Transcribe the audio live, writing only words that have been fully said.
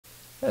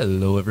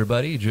Hello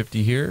everybody,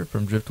 Drifty here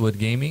from Driftwood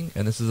Gaming,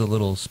 and this is a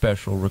little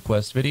special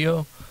request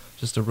video.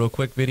 Just a real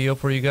quick video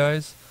for you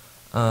guys.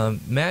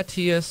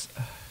 Matthias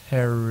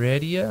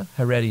Heredia,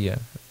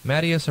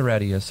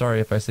 sorry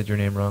if I said your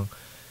name wrong.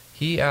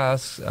 He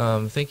asks,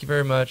 thank you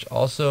very much.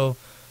 Also,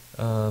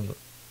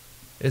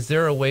 is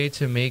there a way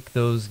to make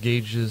those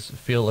gauges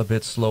feel a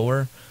bit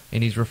slower?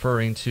 And he's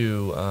referring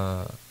to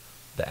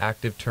the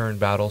active turn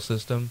battle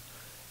system.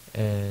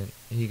 And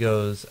he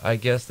goes, I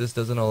guess this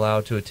doesn't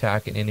allow to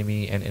attack an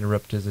enemy and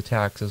interrupt his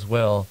attacks as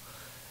well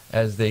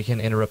as they can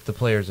interrupt the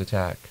player's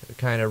attack. It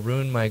kind of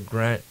ruined my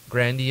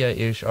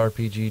Grandia-ish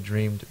RPG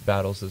dreamed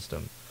battle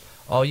system.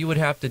 All you would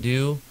have to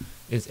do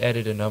is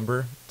edit a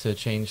number to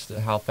change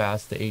how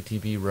fast the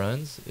ATB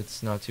runs.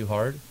 It's not too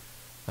hard.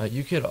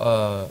 You could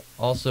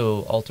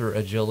also alter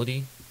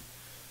agility,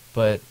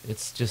 but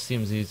it just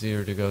seems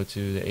easier to go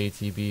to the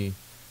ATB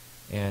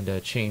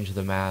and change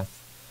the math.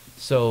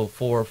 So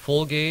for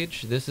full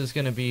gauge, this is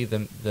going to be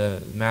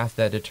the math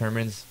that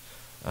determines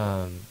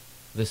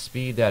the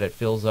speed that it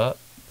fills up.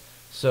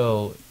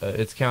 So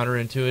it's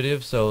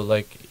counterintuitive. So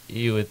like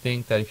you would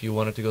think that if you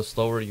wanted to go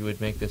slower, you would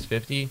make this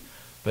 50,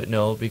 but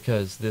no,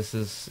 because this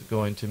is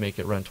going to make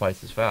it run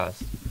twice as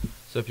fast.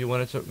 So if you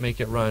wanted to make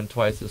it run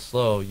twice as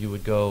slow, you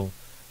would go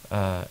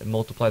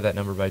multiply that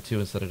number by 2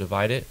 instead of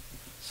divide it.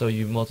 So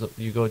you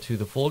go to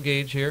the full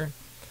gauge here,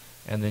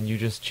 and then you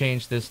just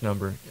change this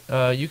number.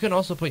 You can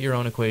also put your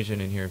own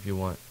equation in here if you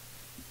want.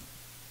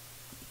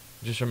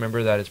 Just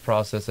remember that it's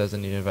processed as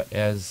an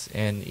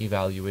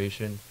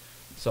evaluation.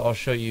 So I'll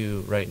show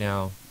you right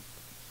now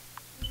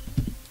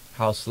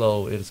how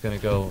slow it is going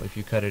to go if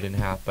you cut it in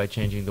half by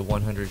changing the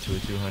 100 to a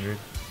 200.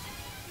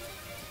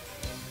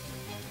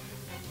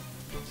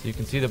 So you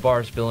can see the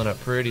bars filling up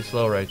pretty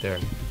slow right there.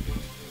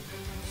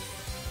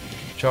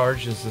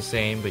 Charge is the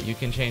same, but you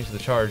can change the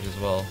charge as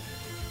well.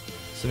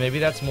 So maybe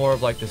that's more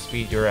of like the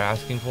speed you're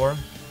asking for.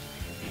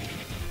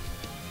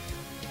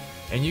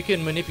 And you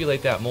can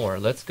manipulate that more.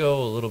 Let's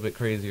go a little bit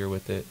crazier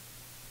with it.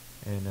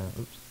 And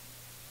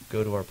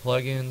go to our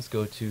plugins,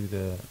 go to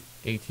the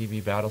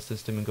ATB battle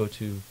system, and go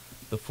to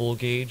the full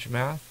gauge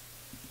math.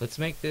 Let's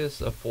make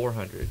this a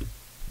 400.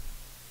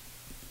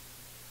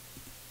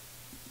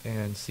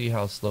 And see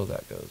how slow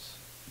that goes.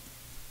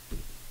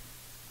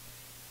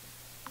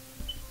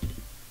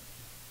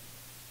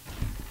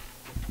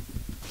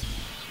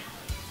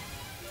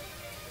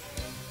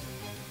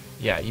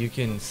 Yeah, you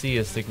can see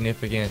a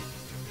significant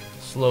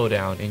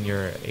slowdown in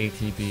your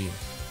ATB,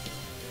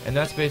 and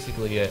that's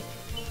basically it.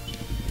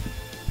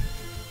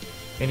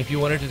 And if you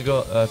wanted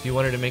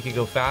to make it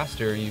go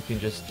faster, you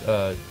can just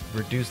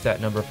reduce that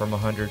number from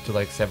 100 to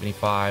like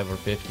 75 or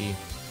 50.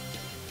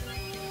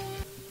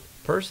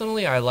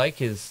 Personally, I like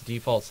his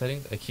default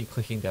settings. I keep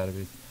clicking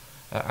database.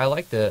 I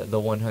like the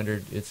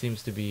 100. It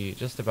seems to be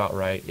just about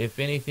right. If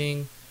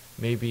anything,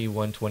 maybe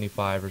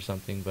 125 or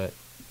something, but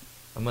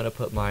I'm going to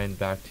put mine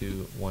back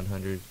to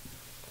 100.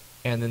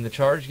 And then the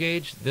charge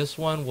gauge, this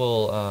one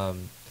will,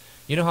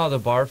 you know how the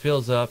bar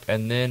fills up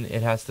and then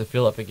it has to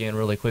fill up again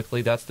really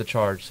quickly? That's the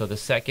charge. So the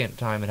second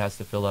time it has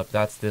to fill up,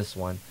 that's this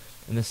one.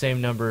 And the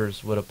same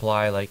numbers would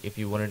apply, like if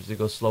you wanted to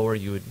go slower,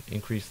 you would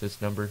increase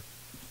this number.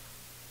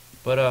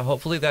 But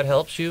hopefully that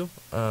helps you,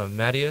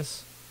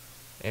 Matthias.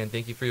 And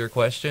thank you for your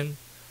question.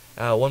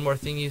 One more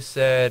thing you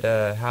said,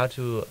 how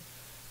to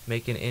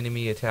make an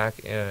enemy attack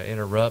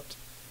interrupt.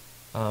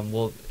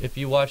 Well, if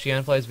you watch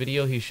Yanfly's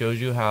video, he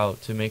shows you how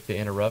to make the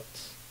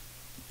interrupts.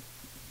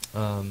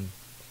 I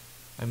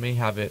may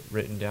have it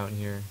written down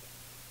here.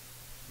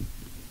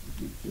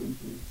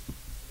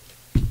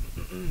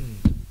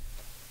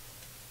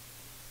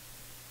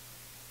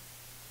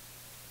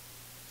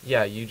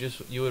 Yeah,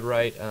 you would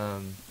write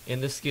in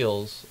the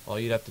skills. All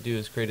you'd have to do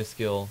is create a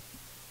skill,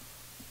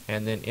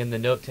 and then in the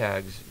note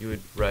tags you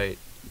would write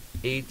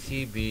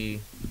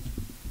ATB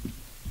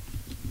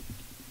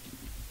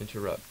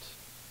interrupt.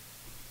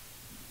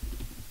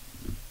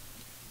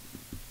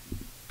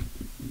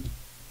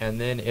 And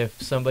then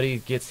if somebody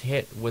gets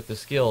hit with the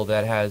skill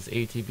that has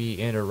ATB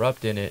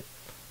interrupt in it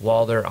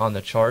while they're on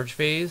the charge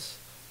phase,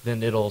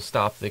 then it'll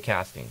stop the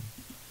casting.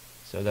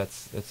 So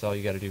that's all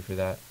you got to do for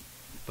that.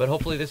 But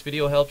hopefully this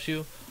video helps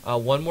you.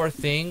 One more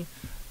thing,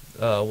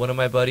 one of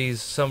my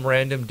buddies, some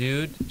random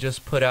dude,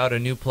 just put out a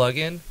new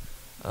plugin.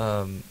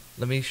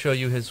 Let me show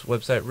you his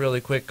website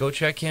really quick. Go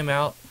check him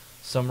out,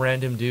 some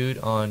random dude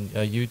on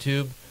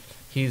YouTube.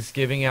 He's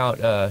giving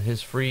out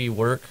his free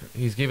work.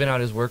 He's giving out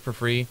his work for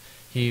free.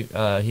 He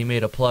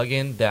made a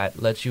plugin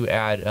that lets you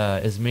add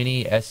as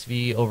many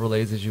SV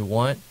overlays as you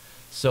want,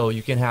 so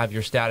you can have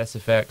your status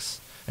effects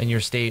and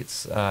your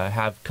states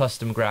have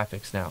custom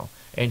graphics now.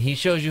 And he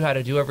shows you how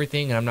to do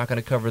everything, and I'm not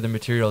going to cover the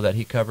material that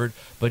he covered,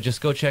 but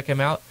just go check him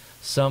out,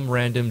 some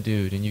random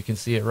dude, and you can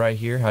see it right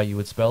here, how you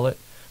would spell it.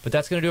 But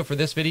that's going to do it for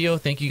this video.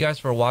 Thank you guys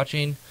for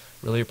watching.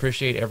 Really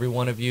appreciate every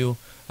one of you,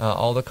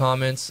 all the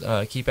comments.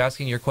 Keep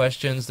asking your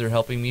questions. They're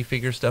helping me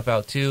figure stuff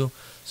out too.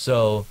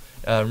 So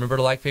remember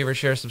to like, favorite,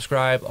 share,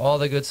 subscribe, all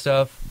the good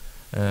stuff.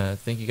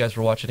 Thank you guys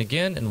for watching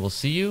again, and we'll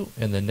see you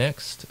in the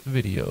next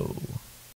video.